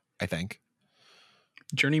stuff. I think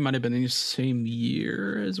Journey might have been in the same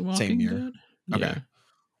year as Walking Dead. Okay. Yeah.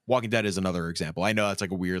 Walking Dead is another example. I know that's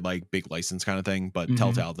like a weird, like big license kind of thing, but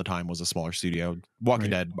Telltale at the time was a smaller studio. Walking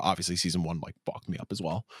Dead, obviously season 1 like fucked me up as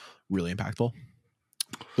well. Really impactful.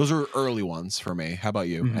 Those are early ones for me. How about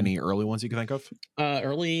you? Any early ones you can think of?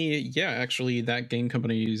 Actually that game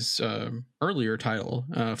company's earlier title,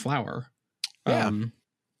 Flower. I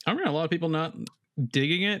remember a lot of people not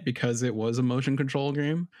digging it because it was a motion control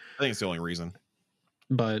game. I think it's the only reason.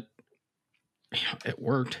 But it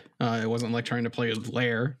worked. It wasn't like trying to play a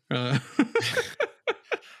Lair. Have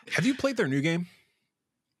you played their new game?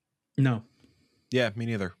 No. Yeah, me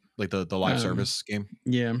neither. Like the live service game.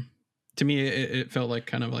 Yeah. To me, it felt like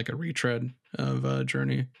kind of like a retread of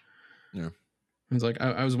Journey. Yeah. It was like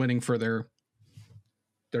I was waiting for their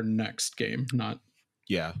next game, not.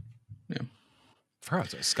 Yeah. Yeah. I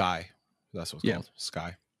forgot it's Sky. That's what it's called.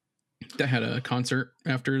 Sky. That had a concert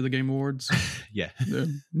after the Game Awards. Yeah.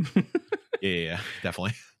 Yeah,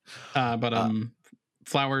 definitely. But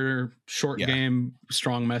Flower, short game,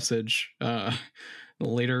 strong message.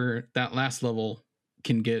 Later, that last level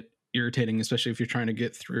can get irritating, especially if you're trying to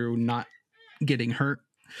get through not getting hurt.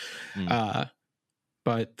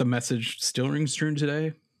 But the message still rings true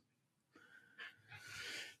today.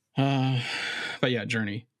 But yeah,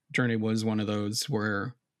 Journey was one of those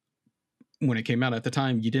where when it came out at the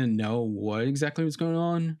time, you didn't know what exactly was going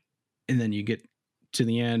on. And then you get to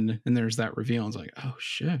the end and there's that reveal. And it's like, oh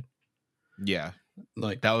shit. Yeah.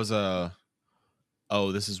 Like that was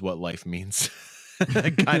this is what life means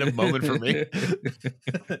kind of moment for me.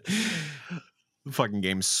 The fucking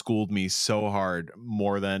game schooled me so hard,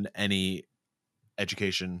 more than any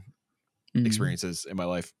education experiences in my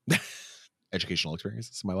life. Educational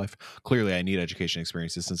experiences in my life. Clearly I need education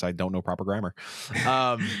experiences since I don't know proper grammar.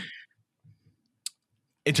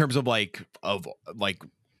 In terms of like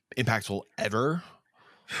impactful ever,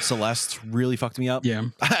 Celeste really fucked me up. Yeah.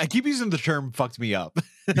 I keep using the term fucked me up,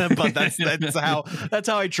 but that's how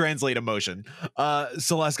I translate emotion.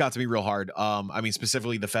 Celeste got to me real hard. I mean,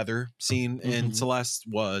 specifically the feather scene in Celeste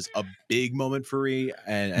was a big moment for me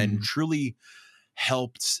and truly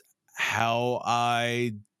helped how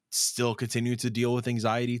I still continue to deal with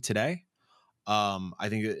anxiety today. I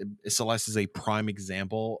think Celeste is a prime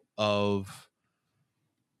example of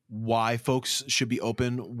why folks should be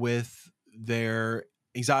open with their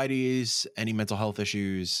anxieties, any mental health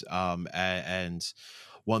issues, and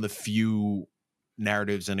one of the few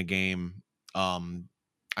narratives in a game, I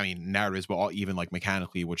mean narratives, but even like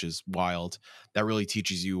mechanically, which is wild, that really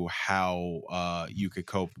teaches you how you could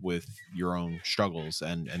cope with your own struggles,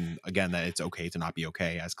 and again, that it's okay to not be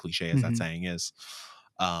okay, as cliche as that saying is.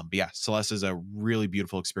 But yeah, Celeste is a really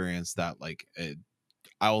beautiful experience that like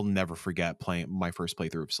I'll never forget playing my first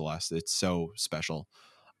playthrough of Celeste. It's so special.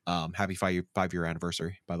 Happy 5-year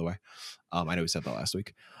anniversary, by the way. I know we said that last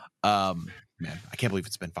week. Man, I can't believe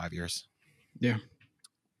it's been 5 years. Yeah.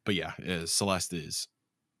 But yeah, Celeste is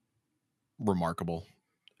remarkable,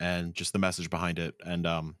 and just the message behind it, and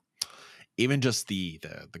even just the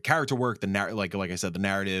character work, the like I said, the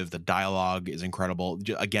narrative, the dialogue is incredible.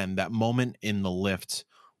 Again, that moment in the lift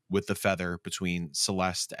with the feather between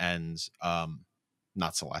Celeste and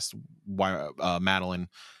not Celeste, Madeline,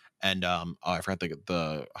 and I forgot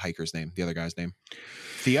the hiker's name, the other guy's name,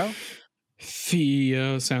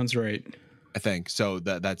 Theo sounds right, I think. So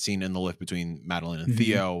that scene in the lift between Madeline and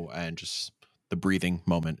Theo, and just the breathing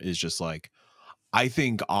moment is just like, I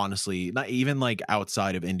think honestly, not even like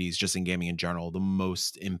outside of indies, just in gaming in general, the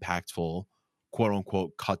most impactful quote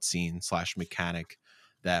unquote cutscene / mechanic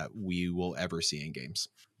that we will ever see in games,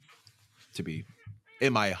 to be,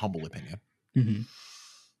 in my humble opinion.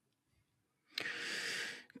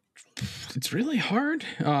 It's really hard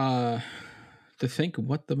to think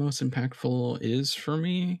what the most impactful is for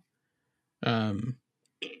me.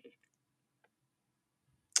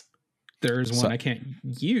 There's one I can't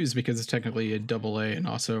use because it's technically a AA and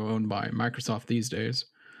also owned by Microsoft these days.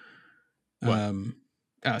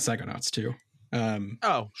 Psychonauts 2.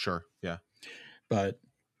 Oh, sure. Yeah. But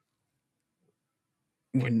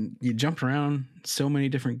when you jump around so many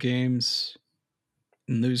different games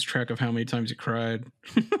and lose track of how many times you cried.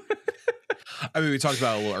 I mean, we talked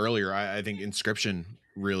about it a little earlier. I think Inscryption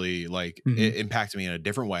really like it impacted me in a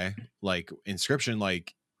different way. Like Inscryption,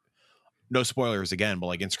 like, no spoilers again, but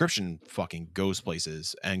like Inscryption fucking goes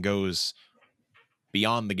places and goes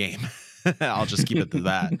beyond the game. I'll just keep it to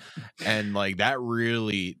that. And like that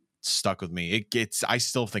really stuck with me. I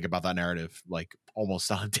still think about that narrative like almost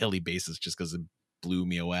on a daily basis just because it blew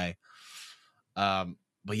me away.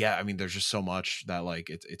 But yeah, I mean, there's just so much that like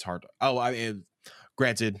it's hard.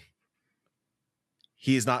 Granted,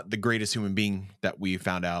 he is not the greatest human being that we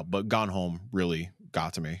found out, but Gone Home really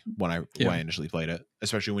got to me when I initially played it,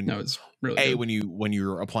 especially when really when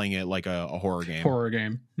you're playing it like a horror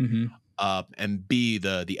game. And B,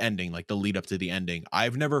 the ending, like the lead up to the ending.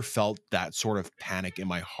 I've never felt that sort of panic in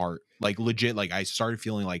my heart, like legit. Like I started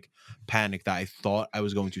feeling like panic that I thought I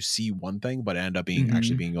was going to see one thing, but it ended up being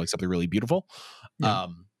actually being like something really beautiful. Yeah,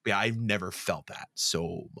 I've never felt that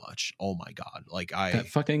so much. Oh my god, like that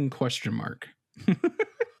fucking question mark.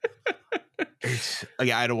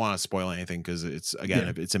 I don't want to spoil anything because it's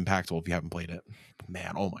it's impactful if you haven't played it.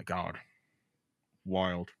 Man, oh my god,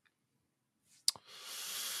 wild.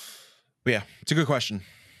 But yeah, it's a good question.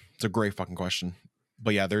 It's a great fucking question.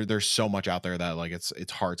 But yeah, there's so much out there that like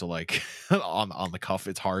it's hard to like on the cuff.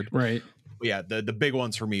 It's hard, right? But yeah, the big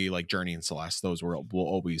ones for me, like Journey and Celeste, those will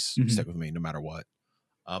always stick with me no matter what.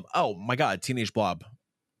 Oh my god, Teenage Blob.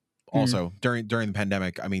 Also during the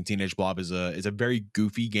pandemic, I mean, Teenage Blob is a very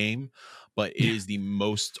goofy game, but it is the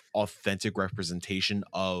most authentic representation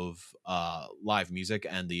of live music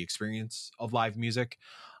and the experience of live music.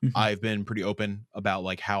 I've been pretty open about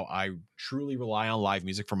like how I truly rely on live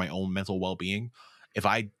music for my own mental well-being. If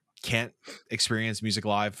I can't experience music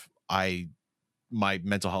live, my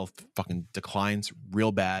mental health fucking declines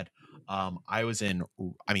real bad. I was in,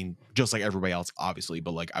 I mean, just like everybody else, obviously,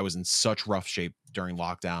 but like I was in such rough shape during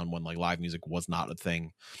lockdown when like live music was not a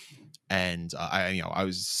thing. And I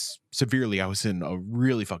was in a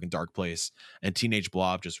really fucking dark place, and Teenage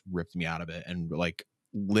Blob just ripped me out of it. And like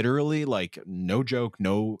literally, like no joke,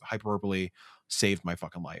 no hyperbole, saved my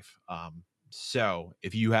fucking life. So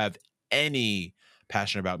if you have any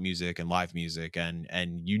passion about music and live music, and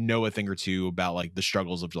you know a thing or two about like the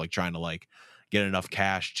struggles of like trying to like get enough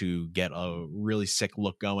cash to get a really sick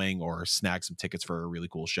look going or snag some tickets for a really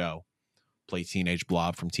cool show, play Teenage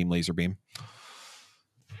Blob from Team Laserbeam.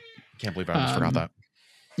 Can't believe I almost forgot that.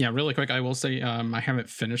 Yeah, really quick, I will say I haven't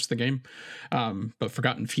finished the game, but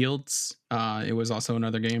Forgotten Fields, it was also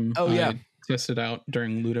another game I tested out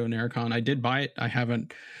during Ludo Narracon. I did buy it. I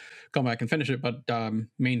haven't gone back and finished it, but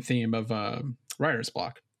main theme of Writer's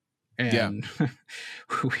Block. And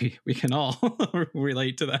we can all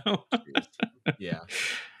relate to that one. Yeah.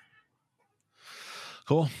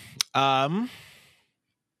 Cool. Let's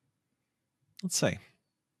see.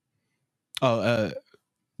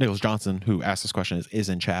 Nicholas Johnson, who asked this question, is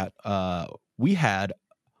in chat. We had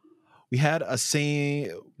a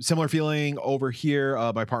similar feeling over here.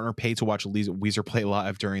 My partner paid to watch Weezer play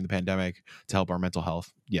live during the pandemic to help our mental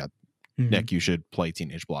health. Yeah, Nick, you should play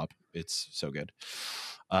Teenage Blob. It's so good.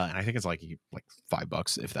 And I think it's like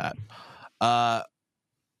 $5 if that.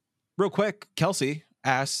 Real quick, Kelsey,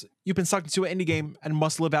 asks, you've been sucked into an indie game and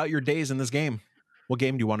must live out your days in this game. What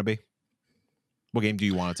game do you want to be? What game do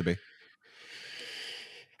you want it to be?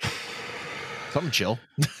 Something chill.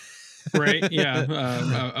 Right? Yeah.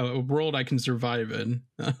 A world I can survive in.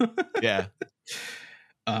 Yeah.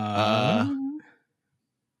 I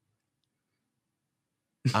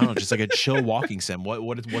don't know, just like a chill walking sim.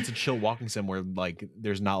 What's a chill walking sim where like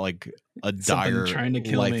there's not like a dire trying to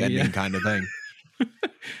kill life me, ending kind of thing?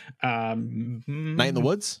 Night in the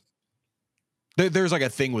Woods. There's like a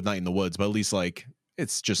thing with Night in the Woods, but at least like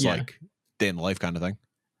it's just like day in the life kind of thing.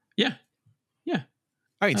 Yeah.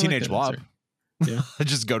 I mean, Teenage Blob. Yeah.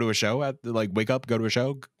 Just go to a show at like wake up, go to a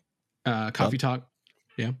show. Coffee Talk.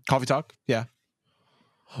 Yeah. Coffee Talk. Yeah.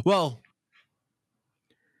 Well,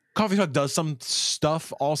 Coffee Talk does some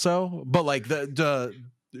stuff also, but like the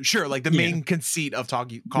sure, like the main conceit of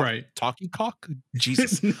Talkie Cock.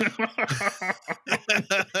 Jesus.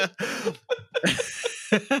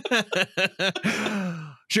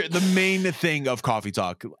 Sure, the main thing of Coffee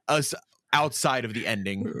Talk, us outside of the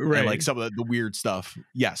ending, and like some of the weird stuff.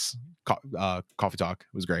 Yes, Coffee Talk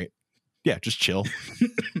was great. Yeah, just chill.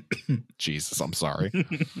 Jesus, I'm sorry.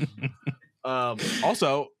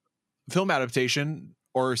 Also, film adaptation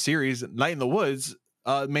or series, Night in the Woods.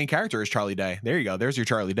 Main character is Charlie Day. There you go. There's your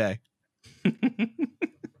Charlie Day.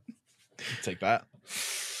 Take that.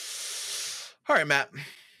 All right, Matt.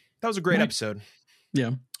 That was a great episode.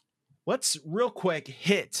 Yeah. Let's real quick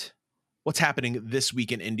hit what's happening this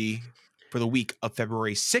week in indie for the week of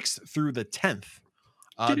February 6th through the 10th.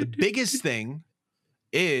 The biggest thing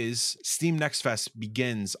is Steam Next Fest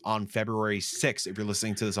begins on February 6th. If you're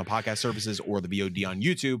listening to this on podcast services or the VOD on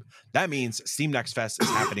YouTube, that means Steam Next Fest is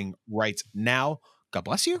happening right now. God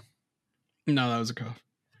bless you. No, that was a cough.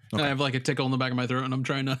 Okay. I have like a tickle in the back of my throat and I'm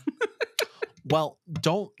trying to. Well,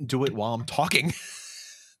 don't do it while I'm talking.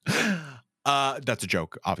 That's a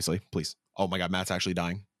joke, obviously. Please. Oh my God, Matt's actually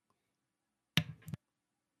dying.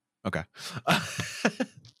 Okay.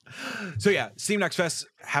 So yeah, Steam Next Fest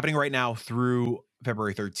happening right now through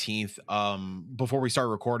February 13th. Before we start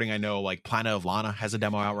recording, I know like Planet of Lana has a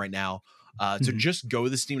demo out right now. So just go to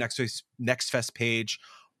the Steam Next Fest page,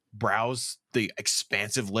 browse the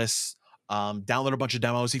expansive lists, download a bunch of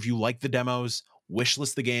demos. If you like the demos,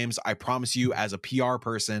 wishlist the games. I promise you, as a PR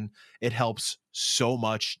person, it helps so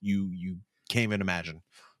much you can't even imagine.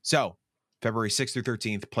 So February 6th through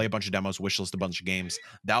 13th, play a bunch of demos, wishlist a bunch of games.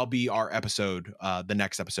 That'll be our episode, the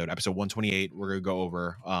next episode 128. We're going to go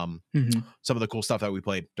over some of the cool stuff that we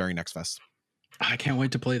played during Next Fest. I can't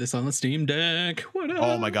wait to play this on the Steam Deck. What up?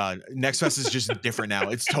 Oh my God. Next Fest is just different now.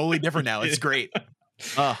 It's totally different now. It's great.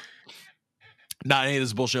 Not any of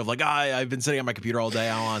this bullshit of like, I've been sitting on my computer all day.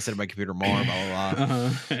 I don't want to sit at my computer more, blah, blah, blah.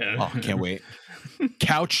 Oh, can't wait.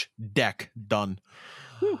 Couch deck done.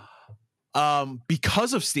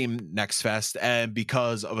 Because of Steam Next Fest and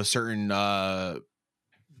because of a certain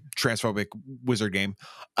transphobic wizard game,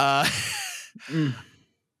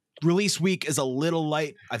 release week is a little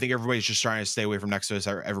light. I think everybody's just trying to stay away from Next Fest.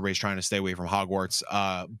 Everybody's trying to stay away from Hogwarts.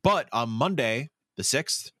 But on Monday, the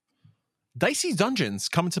 6th, Dicey Dungeons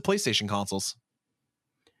coming to PlayStation consoles.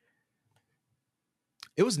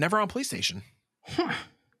 It was never on PlayStation. Huh.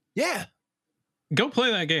 Yeah. Go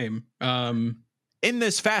play that game. In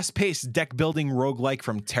this fast-paced deck-building roguelike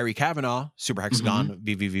from Terry Kavanagh, Super Hexagon,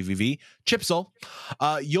 VVVVV, Chipsel,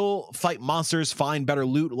 you'll fight monsters, find better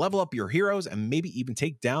loot, level up your heroes, and maybe even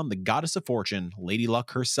take down the goddess of fortune, Lady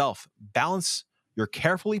Luck herself. Balance your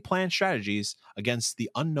carefully planned strategies against the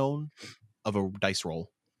unknown of a dice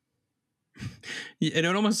roll. It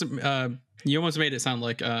almost you almost made it sound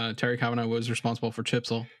like Terry Kavanagh was responsible for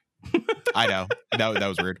Chipsel. I know that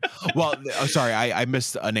was weird. Well, sorry, I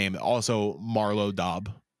missed a name. Also, Marlo Dobb.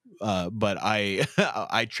 But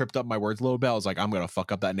I tripped up my words a little bit. I was like, I'm gonna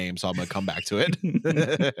fuck up that name, so I'm gonna come back to it.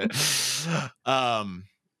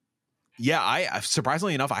 Yeah, I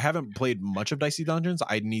surprisingly enough, I haven't played much of Dicey Dungeons.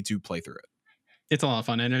 I need to play through it. It's a lot of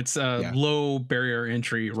fun, and it's low barrier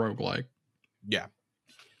entry roguelike. Yeah.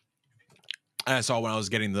 And I saw when I was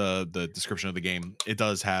getting the description of the game, it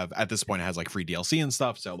does have, at this point, it has like free DLC and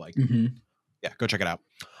stuff. So like, yeah, go check it out.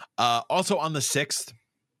 Also on the 6th,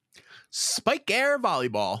 Spike Air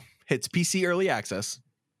Volleyball hits PC early access.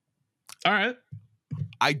 All right.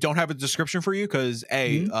 I don't have a description for you because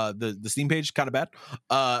the Steam page is kind of bad.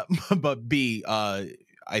 But B, I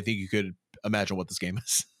think you could imagine what this game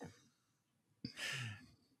is.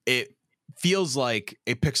 It feels like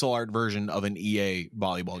a pixel art version of an EA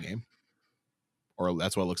volleyball game. Or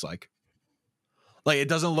that's what it looks like. Like, it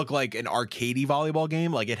doesn't look like an arcadey volleyball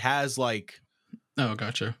game. Like, it has like, oh,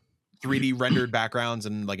 gotcha, 3D rendered backgrounds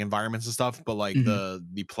and like environments and stuff. But like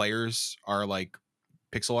the players are like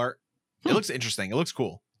pixel art. It looks interesting. It looks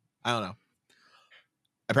cool. I don't know.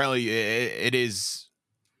 Apparently, it is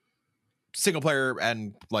single player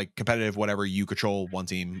and like competitive, whatever. You control one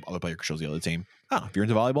team, other player controls the other team. Oh, if you're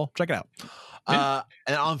into volleyball, check it out.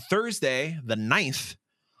 And on Thursday, the 9th,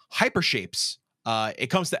 Hypershapes. It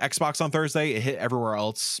comes to Xbox on Thursday. It hit everywhere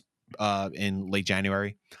else in late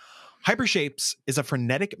January. Hypershapes is a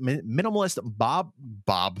frenetic minimalist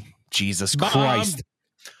Jesus Christ.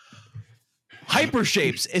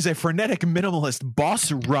 Hypershapes is a frenetic minimalist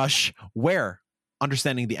boss rush where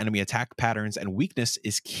understanding the enemy attack patterns and weakness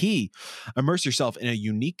is key. Immerse yourself in a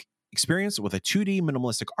unique experience with a 2D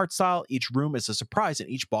minimalistic art style. Each room is a surprise and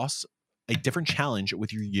each boss a different challenge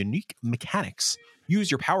with your unique mechanics. Use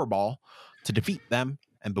your power ball to defeat them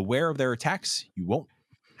and beware of their attacks. You won't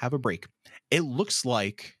have a break. It looks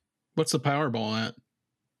like... What's the Powerball at?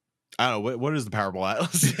 I don't know. What is the Powerball at?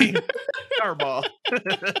 Let's see. Powerball.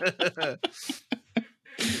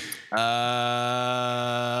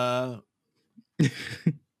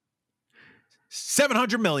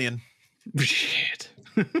 700 million. Shit.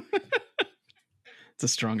 It's a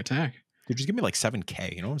strong attack. Dude, just give me like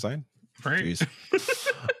 7K. You know what I'm saying? Right. Jeez.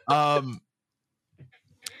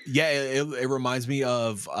 Yeah, it reminds me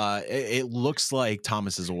of it looks like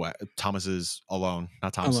Thomas is away. Thomas is alone.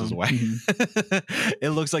 Not Thomas is away. Mm-hmm. It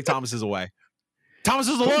looks like Thomas is away. Thomas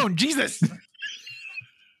is alone. Jesus.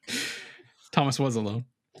 Thomas was alone.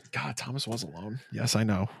 God, Thomas was alone. Yes, I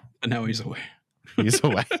know. But now he's away. He's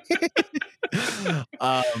away.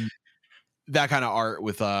 That kind of art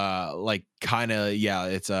with like kind of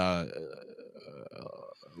it's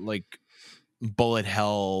like bullet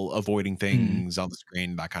hell avoiding things on the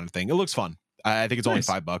screen, that kind of thing. It looks fun. I think it's only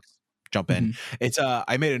 $5. Jump in. It's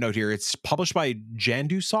I made a note here. It's published by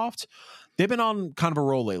Jandusoft. They've been on kind of a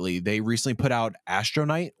roll lately. They recently put out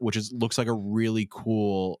Astronite, which looks like a really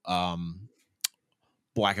cool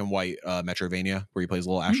black and white Metroidvania where he plays a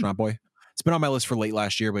little astronaut boy. It's been on my list for late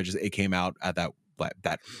last year, but it came out at that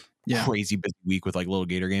crazy busy week with like little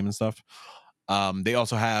Gator game and stuff. They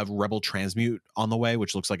also have Rebel Transmute on the way,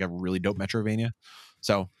 which looks like a really dope Metroidvania.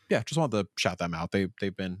 So yeah, just wanted to shout them out.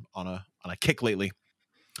 They've been on a kick lately.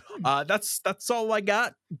 That's all I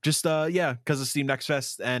got. Just because of Steam Next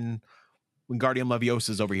Fest and Wingardium Leviosa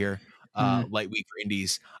is over here. Light week for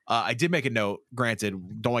indies. I did make a note.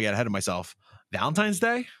 Granted, don't want to get ahead of myself. Valentine's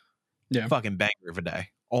Day, fucking banger of a day.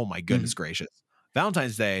 Oh my goodness gracious!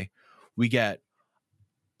 Valentine's Day, we get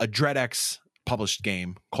a DreadX published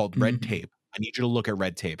game called Red Tape. I need you to look at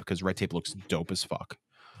Red Tape because Red Tape looks dope as fuck.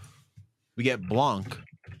 We get Blanc,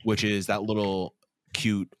 which is that little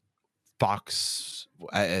cute fox.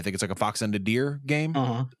 I think it's like a fox and a deer game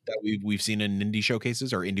that we've seen in indie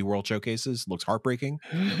showcases or indie world showcases. Looks heartbreaking.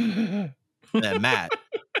 And Matt,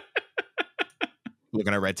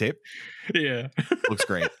 looking at Red Tape, looks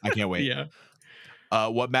great. I can't wait.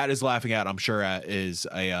 What Matt is laughing at, I'm sure, is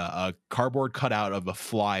a cardboard cutout of a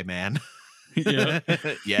fly man.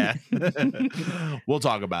 Yeah. We'll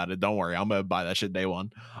talk about it. Don't worry. I'm gonna buy that shit day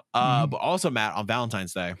one. But also, Matt, on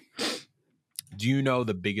Valentine's Day, do you know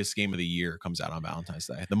the biggest game of the year comes out on Valentine's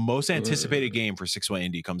Day? The most anticipated game for 6-Way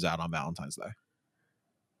Indie comes out on Valentine's Day.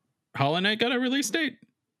 Hollow Knight got a release date?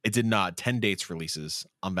 It did not. 10 dates releases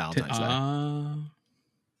on Valentine's Day.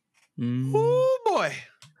 Oh boy.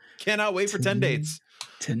 Cannot wait for 10 dates.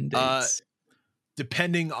 10 dates.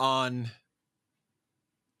 Depending on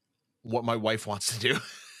what my wife wants to do.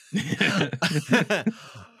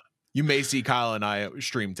 You may see Kyle and I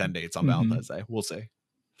stream 10 dates on Valentine's Day. We'll see.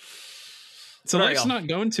 So life's not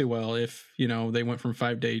going too well if, they went from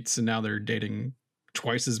 5 dates and now they're dating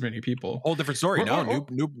twice as many people. Whole different story.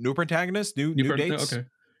 New protagonist, new dates. Okay.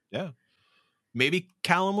 Yeah. Maybe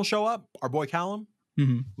Callum will show up. Our boy Callum.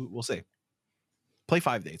 We'll see. Play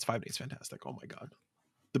 5 dates. 5 dates, fantastic. Oh my god,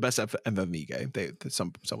 the best MME game.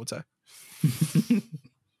 Some would say.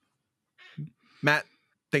 Matt,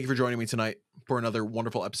 thank you for joining me tonight for another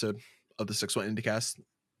wonderful episode of the 6-Way IndieCast.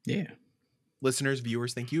 Yeah. Listeners,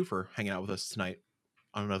 viewers, thank you for hanging out with us tonight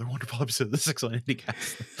on another wonderful episode of the 6-Way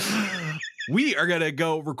IndieCast. We are gonna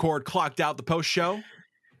go record Clocked Out, the post show.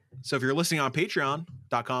 So if you're listening on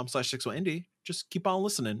patreon.com/6wayindie, just keep on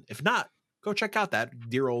listening. If not, go check out that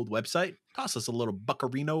dear old website. Cost us a little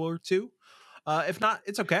buckarino or two. If not,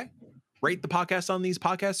 it's okay. Rate the podcast on these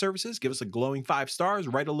podcast services. Give us a glowing 5 stars.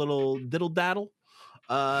 Write a little diddle daddle.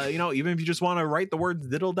 Even if you just want to write the words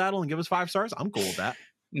diddle daddle and give us 5 stars, I'm cool with that.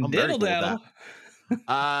 I'm diddle daddle.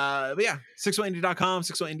 But yeah, 6wayindie.com,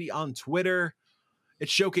 6wayindie on Twitter.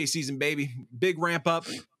 It's showcase season, baby. Big ramp up.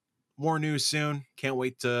 More news soon. Can't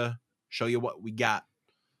wait to show you what we got.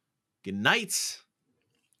 Good night.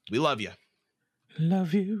 We love you.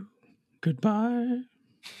 Love you. Goodbye.